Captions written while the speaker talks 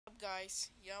guys,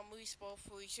 Yamu Sport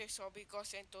 46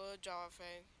 Hobbycast and Total Java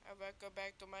fan, and welcome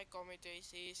back to my commentary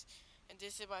series. And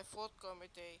this is my fourth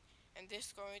commentary, and this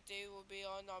commentary will be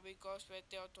on Hobbycast with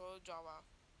the Total Java.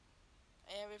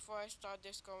 And before I start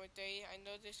this commentary, I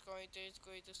know this commentary is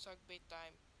going to suck big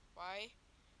time. Why?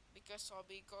 Because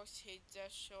Hobbycast hates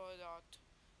that show a lot,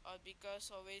 or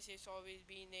because always is always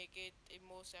being naked in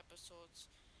most episodes.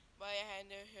 But I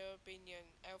handle her opinion.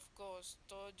 And of course,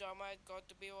 Total Drama has got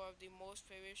to be one of the most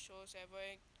favorite shows ever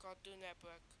in Cartoon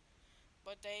Network.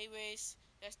 But anyways,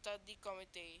 let's start the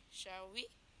commentary, shall we?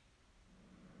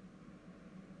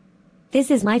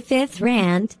 This is my fifth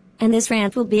rant, and this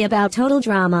rant will be about total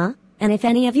drama, and if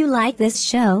any of you like this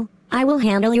show, I will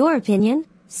handle your opinion.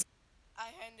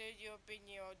 I handle your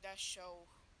opinion on that show.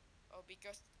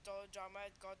 Because Total Drama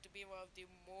has got to be one of the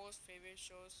most favorite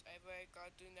shows ever in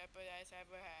Cartoon Network has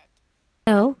ever had.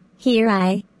 So, here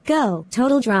I go.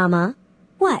 Total drama?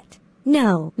 What?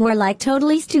 No, more like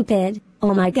totally stupid.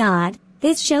 Oh my god,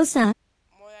 this show sucks.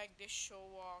 More like this show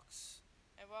walks.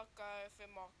 And what kind of a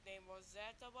mock name was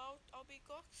that about,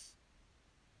 Albicos?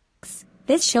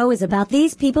 This show is about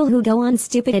these people who go on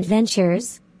stupid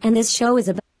adventures, and this show is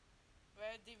about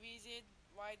Well, the reason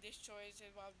why this show is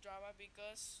about drama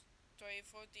because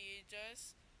 24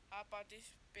 teenagers are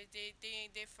participating in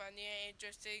the funny and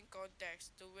interesting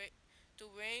contest to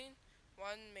win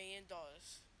 $1 million.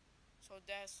 So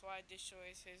that's why this show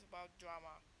is about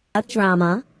drama.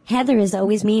 drama. Heather is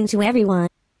always mean to everyone.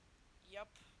 Yup,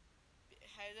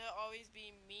 Heather always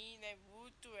being mean and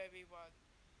rude to everyone.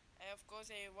 And of course,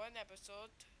 in one episode,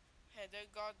 Heather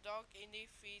got locked in the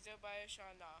freezer by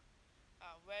Ashana,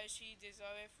 where she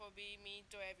deserved for being mean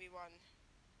to everyone.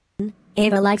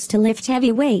 Ava likes to lift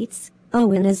heavy weights.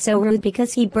 Owen is so rude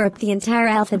because he burped the entire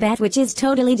alphabet, which is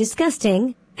totally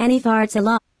disgusting, and he farts a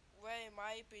lot. Well, in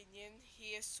my opinion, he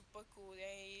is super cool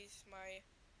and he is my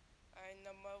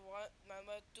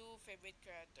number two favorite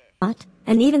character.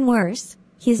 And even worse,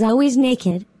 he's always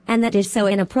naked, and that is so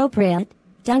inappropriate.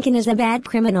 Duncan is a bad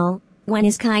criminal, one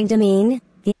is kinda mean.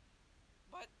 But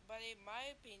in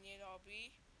my opinion,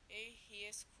 Aubrey, he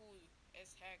is cool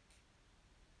as heck.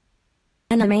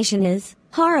 Animation is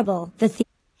horrible.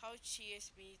 How she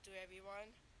is mean to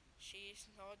everyone, she is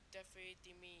not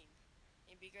definitely mean.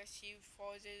 And because she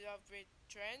falls in love with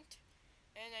Trent,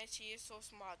 and she is so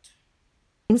smart.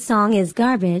 theme song is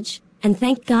garbage, and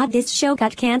thank God this show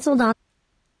got cancelled on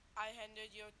I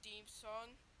handled your theme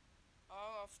song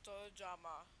all of Total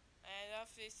Drama, and I love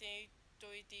listening to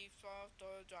the theme song of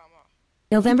Total Drama.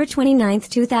 November 29th,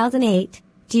 2008.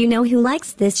 Do you know who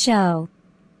likes this show?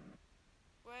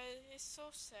 Well, it's so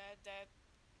sad that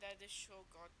the show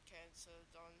got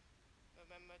cancelled on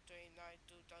November 29th,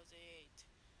 2008.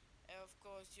 And of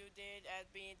course, you did add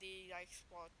me in the like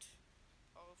spot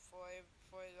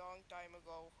for a long time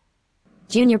ago.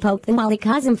 Junior Pope the Wally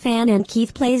Cosm fan and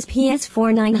Keith plays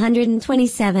PS4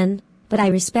 927, but I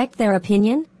respect their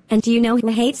opinion, and do you know who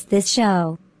hates this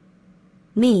show?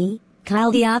 Me,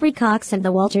 Kyle the Aubrey Cox and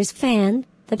the Walters fan,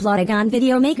 the Plotagon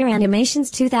Video Maker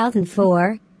Animations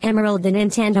 2004, Emerald the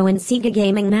Nintendo and Sega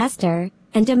Gaming Master,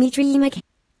 and Dimitri Mc.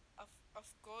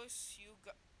 Of course,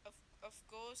 of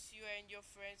course, you and your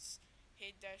friends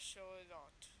hate that show a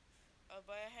lot.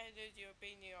 But I handled your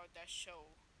opinion on that show.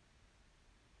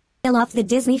 Kill off the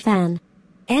Disney fan.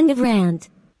 End of rant.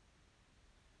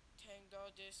 Thank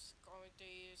God this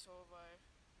commentary is over.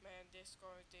 Man, this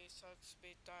commentary sucks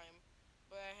big time.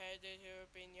 But I handled your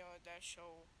opinion on that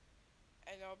show.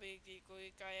 And I'll be the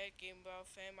Kurikaya Gimbal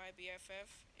fan, my BFF.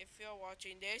 If you're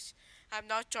watching this, I'm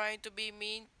not trying to be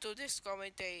mean to this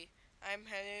commentary. I'm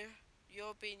handling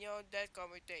your opinion on that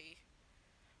commentary.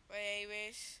 But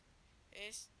anyways,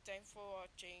 thanks for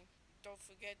watching. Don't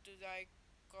forget to like,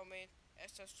 comment, and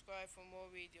subscribe for more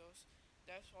videos.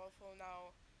 That's all for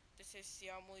now. This is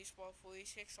Yamu Sport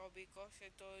 46 or because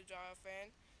a Total Java fan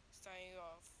signing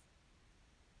off.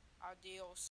 Adios.